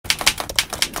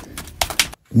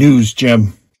News,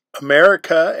 Jim.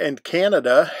 America and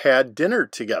Canada had dinner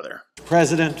together.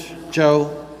 President,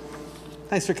 Joe,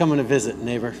 thanks for coming to visit,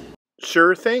 neighbor.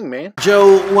 Sure thing, man.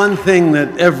 Joe, one thing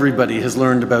that everybody has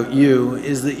learned about you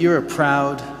is that you're a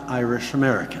proud Irish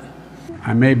American.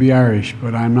 I may be Irish,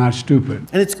 but I'm not stupid.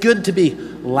 And it's good to be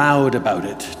loud about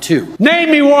it, too.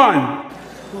 Name me one!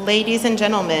 Ladies and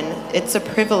gentlemen, it's a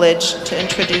privilege to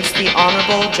introduce the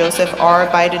Honorable Joseph R.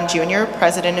 Biden Jr.,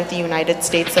 President of the United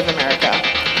States of America.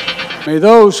 May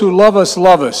those who love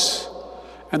us,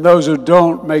 and those who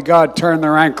don't, may God turn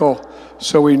their ankle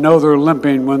so we know they're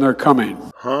limping when they're coming.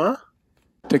 Huh?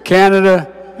 To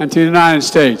Canada and to the United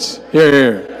States. Hear,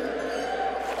 hear.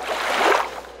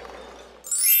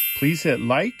 Please hit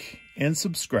like and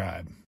subscribe.